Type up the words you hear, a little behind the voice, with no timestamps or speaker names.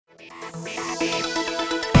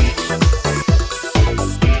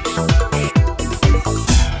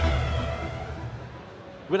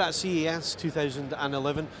We're at CES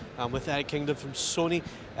 2011 with Eric Kingdon from Sony.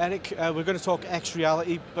 Eric, we're going to talk X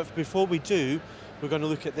reality, but before we do, we're going to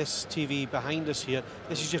look at this TV behind us here.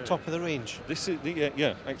 This is your top of the range. This is the,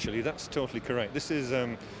 yeah, actually that's totally correct. This is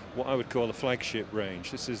what I would call the flagship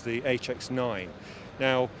range. This is the HX9.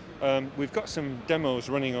 Now we've got some demos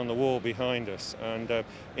running on the wall behind us, and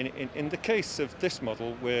in the case of this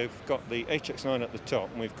model, we've got the HX9 at the top,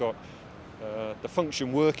 and we've got the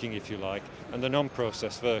function working, if you like, and the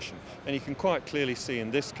non-processed version. And you can quite clearly see in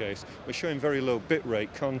this case, we're showing very low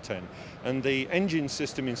bitrate content, and the engine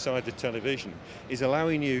system inside the television is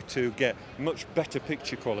allowing you to get much better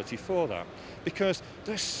picture quality for that, because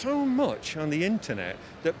there's so much on the internet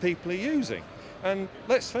that people are using. And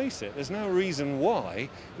let's face it, there's no reason why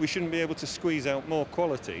we shouldn't be able to squeeze out more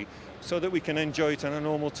quality so that we can enjoy it on a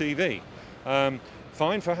normal TV.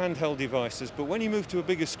 Fine for handheld devices, but when you move to a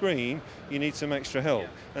bigger screen, you need some extra help,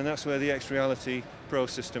 and that's where the X Reality Pro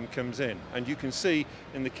system comes in. And you can see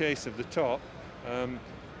in the case of the top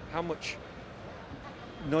how much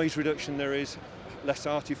noise reduction there is, less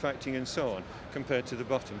artifacting and so on, compared to the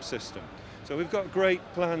bottom system. So we've got great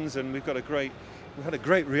plans, and we've had a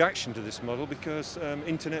great reaction to this model because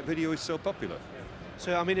internet video is so popular.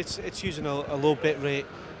 So I mean, it's using a low bit rate.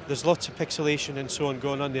 There's lots of pixelation and so on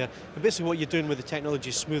going on there. And basically what you're doing with the technology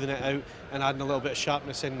is smoothing it out and adding a little bit of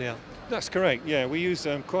sharpness in there. That's correct, yeah. We use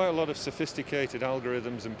quite a lot of sophisticated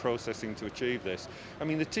algorithms and processing to achieve this. I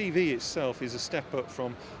mean, the TV itself is a step up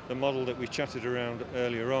from the model that we chatted around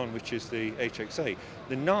earlier on, which is the HX8.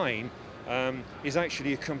 The 9 is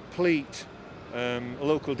actually a complete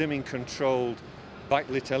local dimming controlled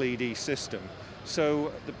backlit LED system.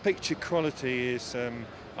 So the picture quality is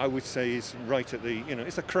I would say is right at the,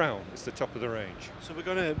 it's the crown, it's the top of the range. So we're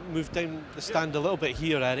going to move down the stand a little bit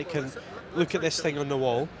here, Eric, and look at this thing on the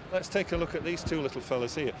wall. Let's take a look at these two little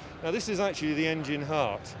fellas here. Now this is actually the engine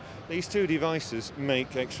heart. These two devices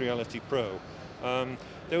make X Reality Pro.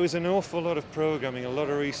 There was an awful lot of programming, a lot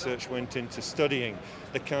of research went into studying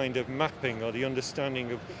the kind of mapping or the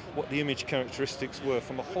understanding of what the image characteristics were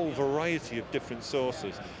from a whole variety of different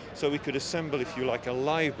sources. So we could assemble, if you like, a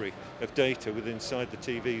library of data within inside the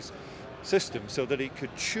TV's system so that it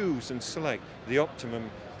could choose and select the optimum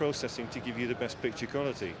processing to give you the best picture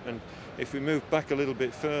quality. And if we move back a little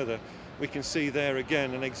bit further, we can see there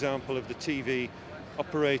again an example of the TV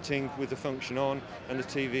operating with the function on and the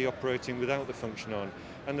TV operating without the function on.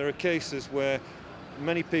 And there are cases where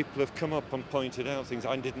many people have come up and pointed out things,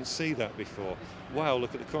 I didn't see that before. Wow,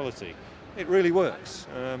 look at the quality. It really works.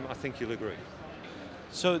 I think you'll agree.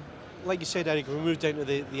 So, like you said, Eric, we moved down to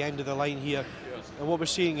the end of the line here, and what we're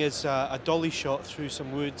seeing is a dolly shot through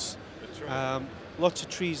some woods. That's right. Lots of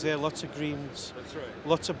trees there, lots of greens, That's right.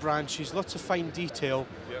 Lots of branches, lots of fine detail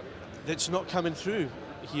that's not coming through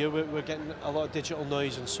here. We're getting a lot of digital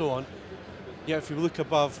noise and so on. Yeah, if we look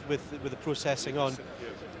above with the processing on,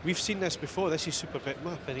 we've seen this before. This is super bit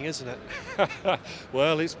mapping, isn't it?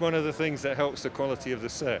 Well, it's one of the things that helps the quality of the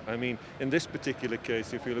set. I mean, in this particular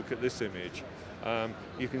case, if you look at this image,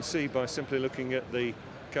 you can see by simply looking at the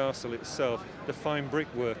castle itself, the fine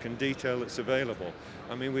brickwork and detail that's available.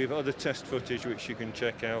 I mean, we have other test footage which you can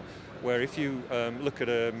check out, where if you look at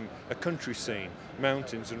a country scene,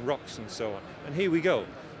 mountains and rocks and so on, and here we go.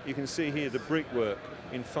 You can see here the brickwork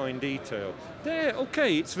in fine detail. There,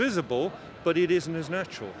 okay, it's visible, but it isn't as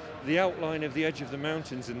natural. The outline of the edge of the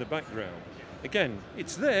mountains in the background. Again,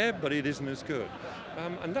 it's there, but it isn't as good.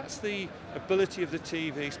 And that's the ability of the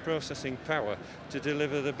TV's processing power to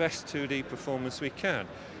deliver the best 2D performance we can.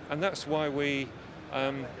 And that's why we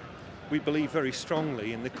believe very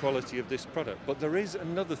strongly in the quality of this product. But there is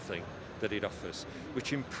another thing that it offers,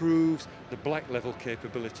 which improves the black level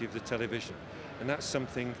capability of the television. And that's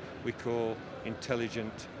something we call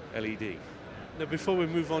intelligent LED. Now, before we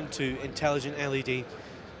move on to intelligent LED,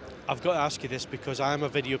 I've got to ask you this because I am a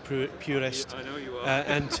video purist. I know you are.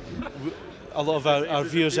 And a lot of our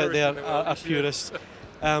viewers out there are purists.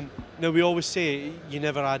 Now, we always say you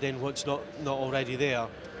never add in what's not already there.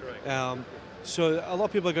 Correct. So a lot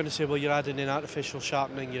of people are going to say, well, you're adding in artificial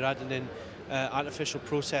sharpening, you're adding in artificial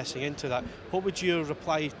processing into that. What would your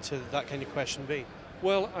reply to that kind of question be?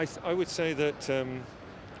 Well, I would say that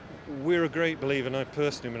we're a great believer, and I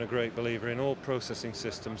personally am a great believer in all processing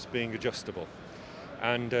systems being adjustable.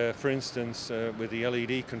 And for instance, with the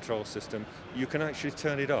LED control system, you can actually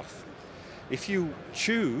turn it off. If you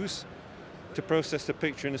choose to process the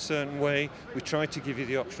picture in a certain way, we try to give you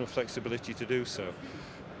the optional flexibility to do so.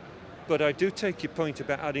 But I do take your point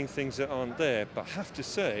about adding things that aren't there, but have to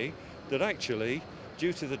say that actually,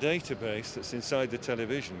 due to the database that's inside the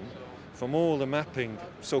television, from all the mapping,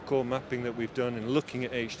 so-called mapping that we've done and looking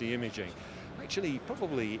at HD imaging, actually,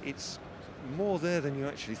 probably it's more there than you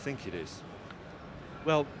actually think it is.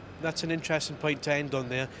 Well, that's an interesting point to end on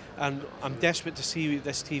there, and I'm desperate to see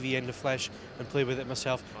this TV in the flesh and play with it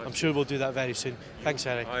myself. I'm sure we'll do that very soon. Thanks,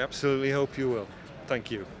 Eric. I absolutely hope you will. Thank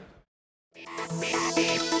you.